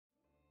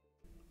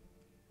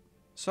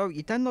So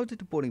you downloaded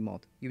the Bully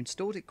mod, you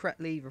installed it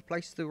correctly,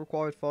 replaced the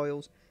required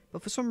files,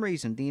 but for some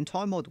reason the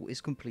entire model is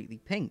completely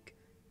pink.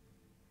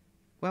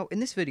 Well,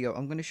 in this video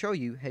I'm going to show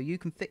you how you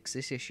can fix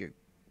this issue.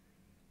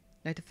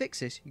 Now to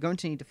fix this, you're going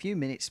to need a few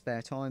minutes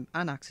spare time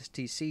and access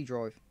to your C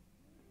drive.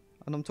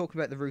 And I'm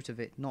talking about the root of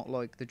it, not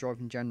like the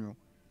drive in general.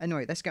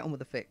 Anyway, let's get on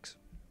with the fix.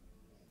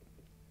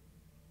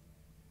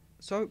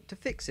 So to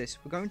fix this,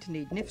 we're going to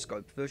need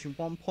Nifscope version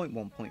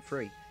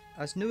 1.1.3,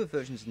 as newer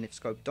versions of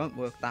Nifscope don't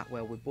work that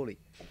well with Bully.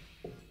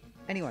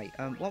 Anyway,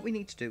 what we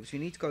need to do is we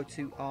need to go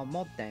to our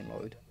mod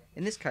download.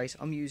 In this case,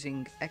 I'm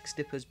using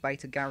Xdipper's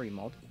Beta Gary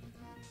mod.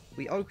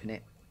 We open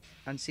it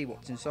and see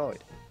what's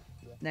inside.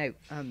 Now,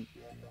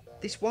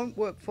 this won't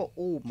work for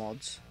all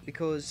mods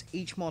because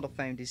each mod I've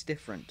found is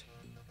different,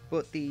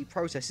 but the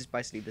process is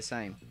basically the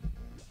same.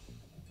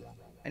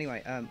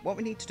 Anyway, what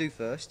we need to do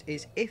first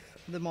is, if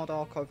the mod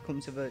archive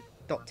comes with a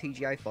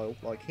 .tga file,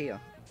 like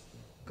here,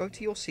 go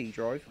to your C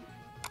drive,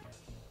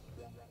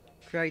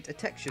 create a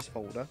textures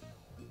folder,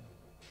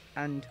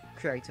 and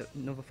create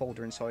another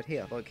folder inside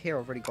here. Like here,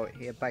 I've already got it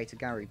here, Beta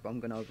Gary, but I'm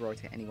going to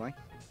overwrite it anyway.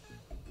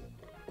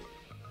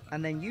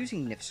 And then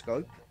using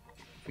Nifscope,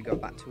 if we go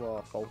back to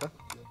our folder,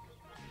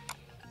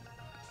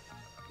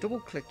 double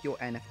click your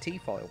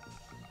NFT file.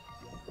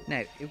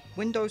 Now,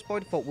 Windows by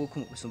default will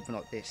come up with something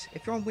like this.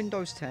 If you're on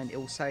Windows 10, it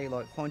will say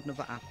like find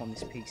another app on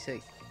this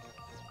PC.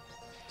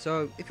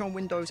 So if you're on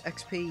Windows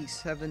XP,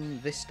 7,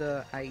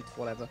 Vista, 8,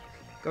 whatever,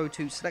 go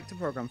to select a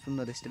program from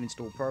the list of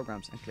installed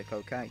programs and click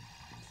OK.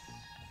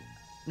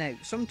 Now,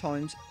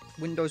 sometimes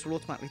Windows will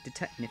automatically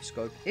detect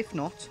Nifscope. If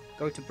not,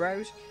 go to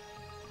Browse,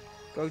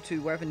 go to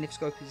wherever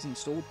Nifscope is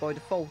installed. By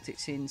default,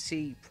 it's in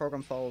C,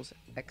 Program Files,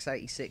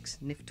 x86,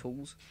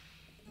 NifTools,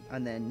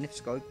 and then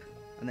Nifscope,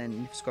 and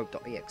then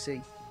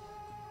nifscope.exe.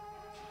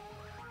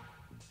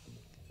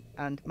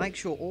 And make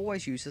sure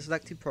always use the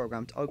selected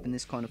program to open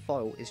this kind of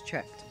file is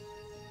checked.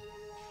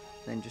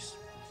 Then just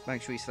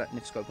make sure you select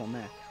Nifscope on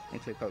there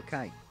and click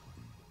OK.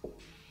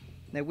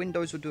 Now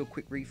Windows will do a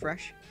quick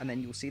refresh and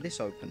then you'll see this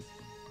open.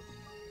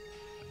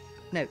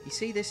 Now you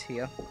see this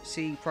here,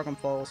 see Program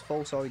Files,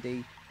 False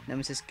ID,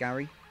 Nemesis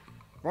Gary.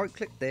 Right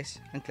click this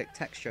and click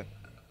Texture.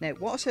 Now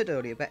what I said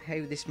earlier about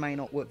how this may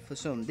not work for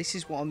some, this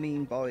is what I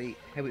mean by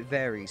how it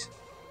varies.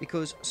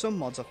 Because some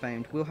mods I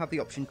found will have the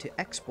option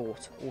to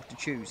export or to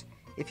choose.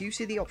 If you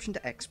see the option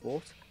to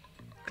export,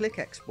 click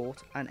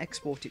export and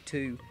export it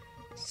to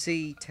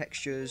C,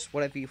 textures,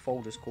 whatever your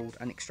folder's called,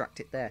 and extract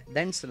it there.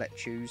 Then select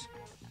choose.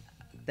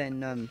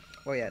 Then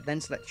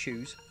select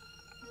choose,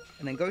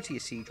 and then go to your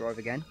C drive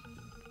again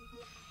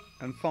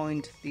and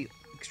find the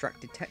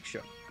extracted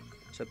texture.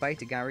 So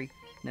Beta Gary,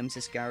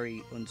 Nemesis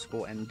Gary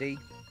 _MD.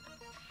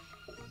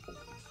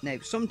 Now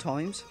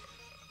sometimes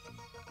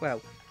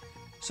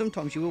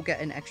you will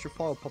get an extra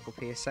file pop up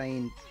here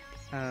saying,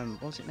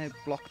 what's it now,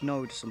 block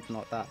node, something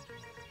like that,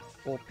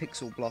 or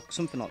pixel block,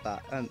 something like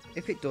that.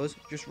 If it does,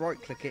 just right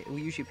click it, it will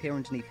usually appear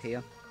underneath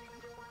here.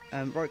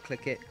 Right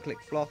click it, click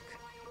block,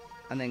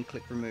 and then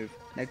click remove.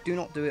 Now do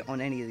not do it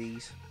on any of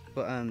these,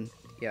 but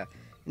yeah.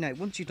 Now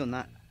once you've done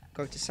that,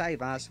 go to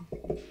save as.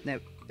 Now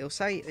it'll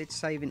say it's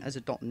saving as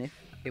a .nif,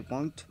 it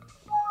won't.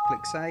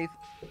 Click save.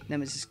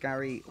 Nemesis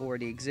Gary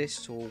already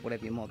exists, or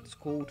whatever your mod is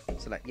called,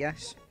 select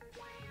yes.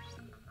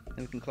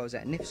 Then we can close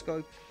out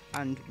Nifscope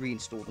and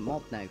reinstall the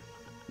mod now.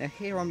 Now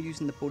here I'm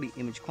using the Bully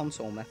image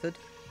console method,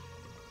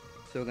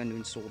 so we're going to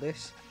install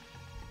this.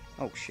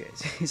 Oh shit,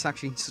 it's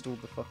actually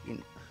installed the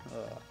fucking...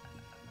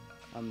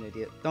 I'm an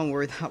idiot. Don't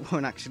worry, that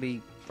won't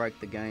actually break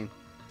the game.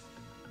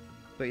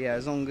 But yeah,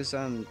 as long as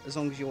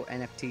your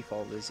NFT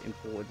file is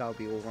imported, that'll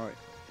be alright.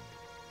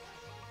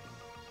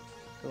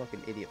 I feel like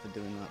an idiot for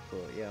doing that,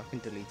 but yeah, I can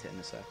delete it in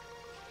a sec.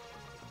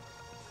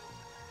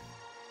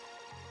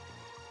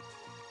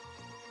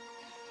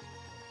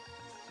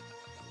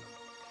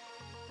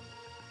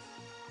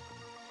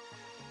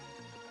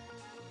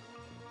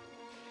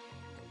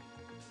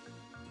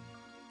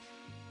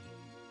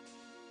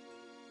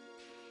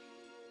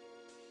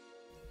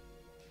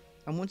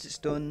 And once it's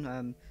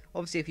done,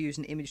 obviously if you use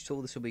an image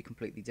tool this will be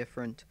completely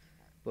different,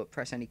 but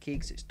press any key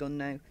because it's done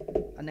now,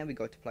 and then we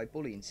go to play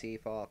Bully and see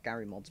if our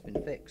Gary mod's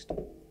been fixed.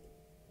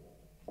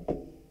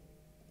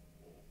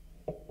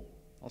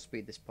 I'll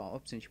speed this part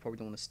up since you probably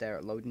don't want to stare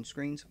at loading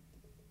screens.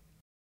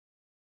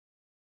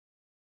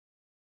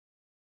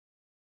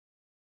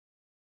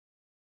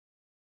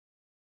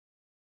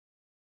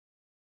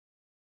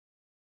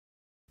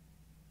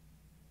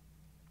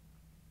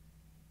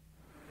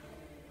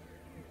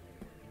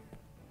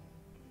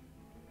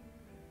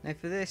 Now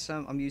for this,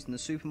 I'm using the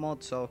super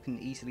mod so I can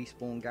easily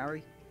spawn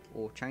Gary,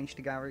 or change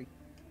to Gary.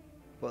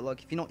 But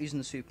like, if you're not using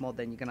the super mod,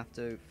 then you're going to have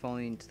to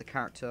find the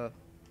character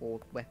or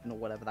weapon or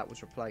whatever that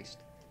was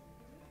replaced.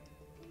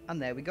 And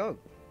there we go.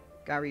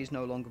 Gary is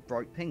no longer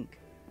bright pink.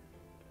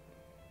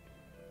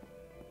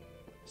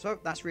 So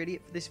that's really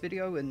it for this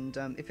video, and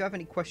if you have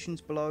any questions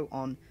below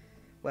on,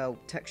 well,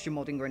 texture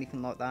modding or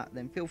anything like that,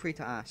 then feel free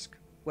to ask.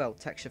 Well,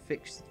 texture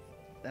fixed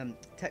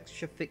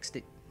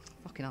it.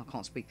 Fucking hell, I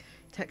can't speak.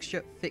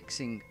 Texture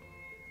fixing.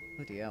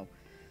 Bloody hell.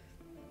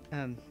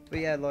 But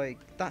yeah, like,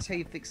 that's how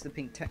you fix the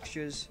pink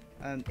textures.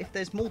 If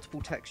there's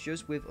multiple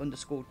textures with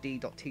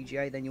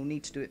 _d.tga, then you'll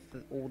need to do it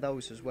for all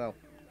those as well.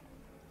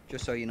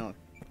 Just so you know.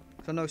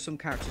 Because I know some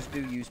characters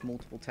do use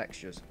multiple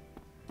textures.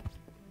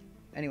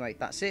 Anyway,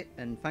 that's it,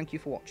 and thank you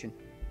for watching.